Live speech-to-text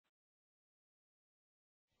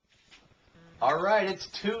Alright, it's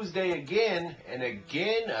Tuesday again, and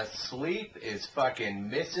again a sleep is fucking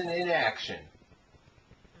missing in action.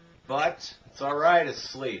 But, it's alright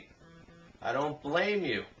asleep. I don't blame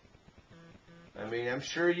you. I mean, I'm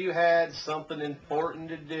sure you had something important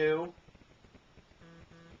to do.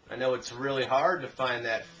 I know it's really hard to find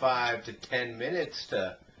that 5 to 10 minutes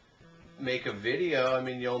to make a video. I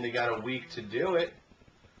mean, you only got a week to do it.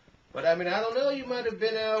 But I mean, I don't know, you might have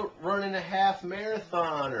been out running a half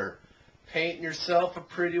marathon or painting yourself a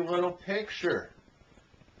pretty little picture.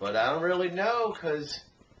 But I don't really know because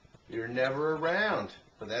you're never around.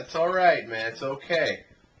 But that's alright, man. It's okay.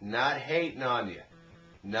 Not hating on you.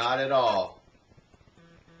 Not at all.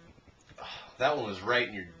 Oh, that one was right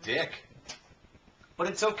in your dick. But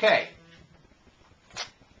it's okay.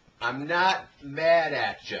 I'm not mad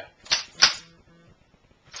at you.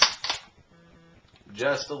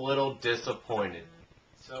 Just a little disappointed.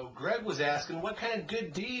 So Greg was asking, what kind of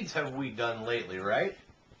good deeds have we done lately, right?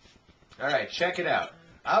 Alright, check it out.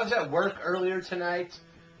 I was at work earlier tonight,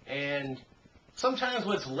 and sometimes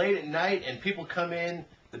when it's late at night and people come in,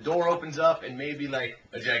 the door opens up and maybe like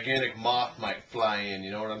a gigantic moth might fly in,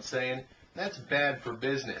 you know what I'm saying? That's bad for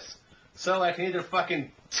business. So I can either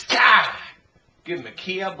fucking give him a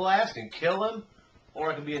Kia blast and kill him,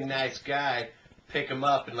 or I can be a nice guy, pick him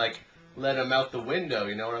up and like let him out the window,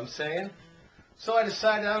 you know what I'm saying? So I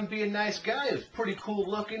decided I'm be a nice guy. He was pretty cool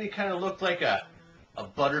looking. He kind of looked like a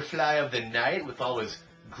butterfly of the night with all his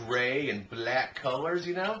gray and black colors,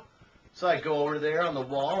 you know? So I go over there on the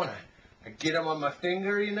wall and I get him on my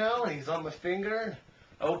finger, you know, and he's on my finger.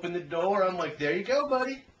 I open the door. I'm like, there you go,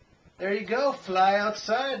 buddy. There you go. Fly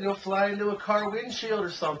outside. You'll fly into a car windshield or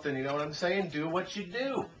something, you know what I'm saying? Do what you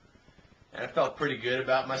do. And I felt pretty good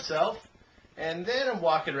about myself. And then I'm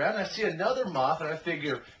walking around and I see another moth and I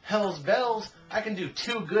figure, hell's bells, I can do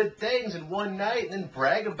 2 good things in one night and then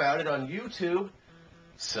brag about it on YouTube.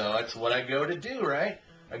 So that's what I go to do, right?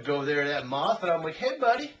 I go there to that moth and I'm like, hey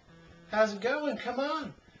buddy, how's it going? Come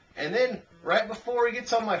on. And then right before he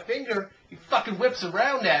gets on my finger, he fucking whips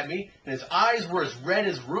around at me and his eyes were as red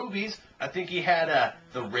as rubies. I think he had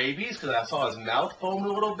the rabies because I saw his mouth foam a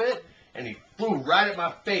little bit. And he flew right at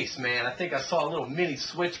my face, man. I think I saw a little mini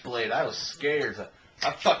switchblade. I was scared.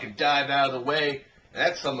 I fucking dived out of the way. And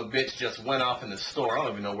that son of a bitch just went off in the store. I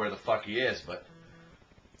don't even know where the fuck he is, but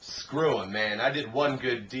screw him, man. I did one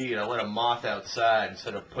good deed. I let a moth outside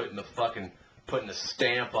instead of putting a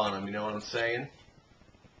stamp on him, you know what I'm saying?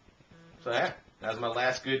 So yeah, that was my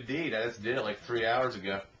last good deed. I just did it like 3 hours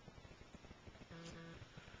ago.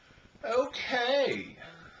 Okay.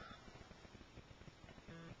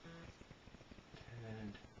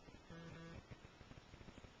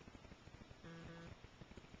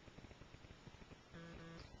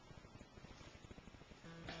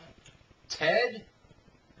 Ted,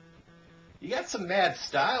 you got some mad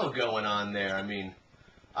style going on there. I mean,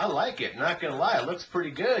 I like it. Not gonna lie, it looks pretty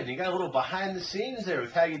good. You got a little behind the scenes there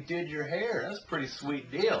with how you did your hair. That's a pretty sweet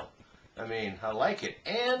deal. I mean, I like it.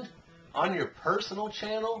 And on your personal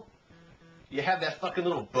channel, you have that fucking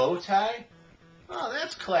little bow tie. Oh,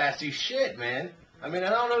 that's classy shit, man. I mean, I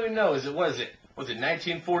don't even know. Was it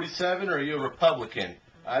 1947 or are you a Republican?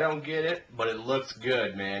 I don't get it, but it looks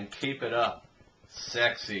good, man. Keep it up.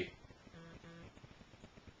 Sexy.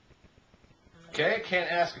 Okay, I can't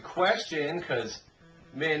ask a question because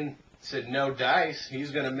Min said no dice. He's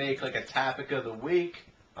going to make like a topic of the week.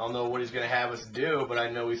 I don't know what he's going to have us do, but I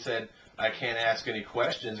know he said I can't ask any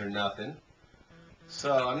questions or nothing.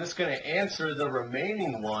 So I'm just going to answer the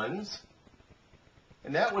remaining ones.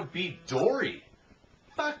 And that would be Dory.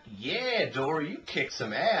 Fuck yeah, Dory. You kick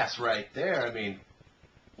some ass right there. I mean,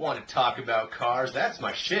 want to talk about cars? That's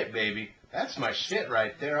my shit, baby. That's my shit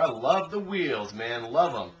right there. I love the wheels, man.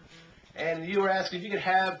 Love them. And you were asking if you could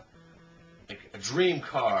have like a dream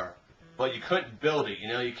car, but you couldn't build it. You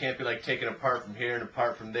know, you can't be like taking apart from here and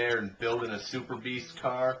apart from there and building a super beast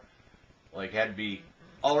car. Like, it had to be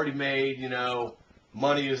already made, you know,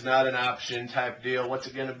 money is not an option type deal. What's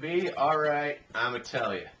it going to be? All right, I'm going to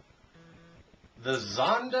tell you. The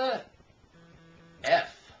Zonda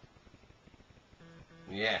F.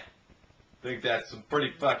 Yeah. I think I'm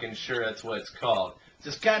pretty fucking sure that's what it's called.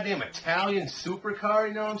 This goddamn Italian supercar,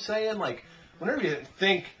 you know what I'm saying? Like, whenever you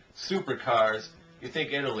think supercars, you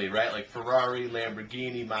think Italy, right? Like Ferrari,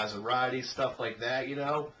 Lamborghini, Maserati, stuff like that, you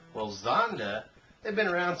know? Well, Zonda, they've been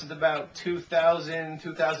around since about 2000,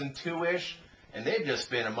 2002-ish, and they've just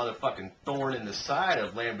been a motherfucking thorn in the side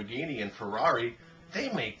of Lamborghini and Ferrari.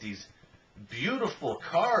 They make these beautiful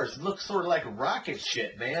cars. Look sort of like rocket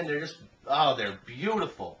shit, man. They're just, oh, they're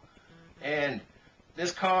beautiful. And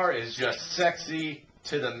this car is just sexy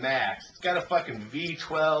to the max. It's got a fucking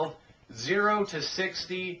V12 0 to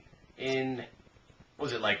 60 in,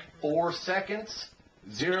 was it like 4 seconds?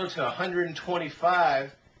 0 to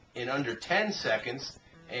 125 in under 10 seconds.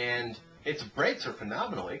 And its brakes are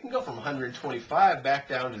phenomenal. It can go from 125 back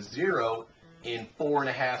down to 0 in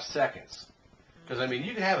 4.5 seconds. Because, I mean,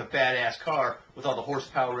 you can have a badass car with all the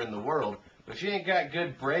horsepower in the world, but if you ain't got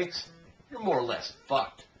good brakes, you're more or less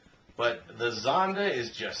fucked. But the Zonda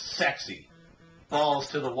is just sexy. Balls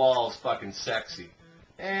to the walls fucking sexy.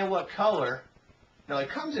 And what color? Now, it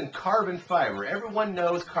comes in carbon fiber. Everyone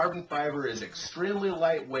knows carbon fiber is extremely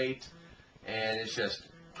lightweight, and it's just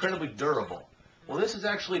incredibly durable. Well, this is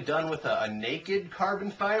actually done with a naked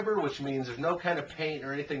carbon fiber, which means there's no kind of paint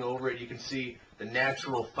or anything over it. You can see the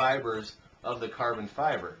natural fibers of the carbon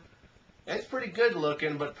fiber. It's pretty good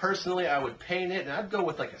looking, but personally I would paint it, and I'd go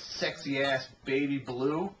with like a sexy ass baby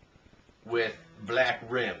blue with black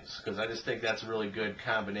rims, because I just think that's a really good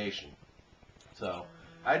combination. So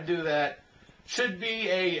I'd do that. Should be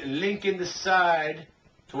a link in the side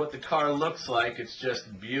to what the car looks like. It's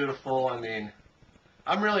just beautiful. I mean,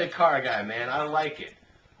 I'm really a car guy, man. I like it.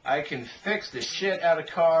 I can fix the shit out of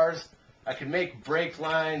cars. I can make brake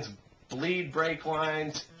lines, bleed brake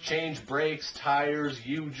lines, change brakes, tires,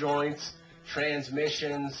 U-joints,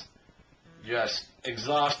 transmissions, just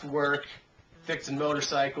exhaust work, fixing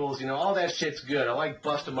motorcycles. You know, all that shit's good. I like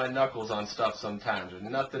busting my knuckles on stuff sometimes. There's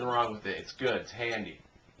nothing wrong with it. It's good. It's handy.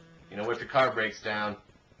 You know, if your car breaks down,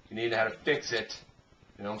 you need to know how to fix it.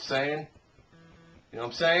 You know what I'm saying? You know what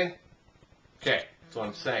I'm saying? Okay, that's what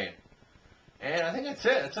I'm saying. And I think that's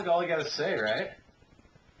it. That's like all I got to say, right?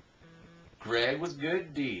 Greg was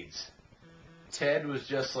good deeds. Ted was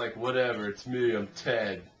just like, whatever, it's me, I'm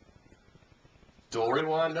Ted. Dory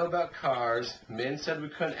wanted to know about cars. Min said we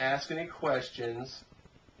couldn't ask any questions.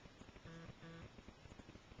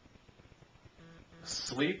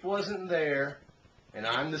 Sleep wasn't there. And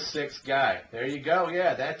I'm the sixth guy. There you go.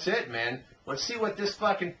 Yeah, that's it, man. Let's see what this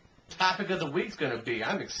fucking topic of the week's going to be.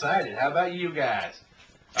 I'm excited. How about you guys?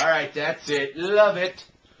 All right, that's it. Love it.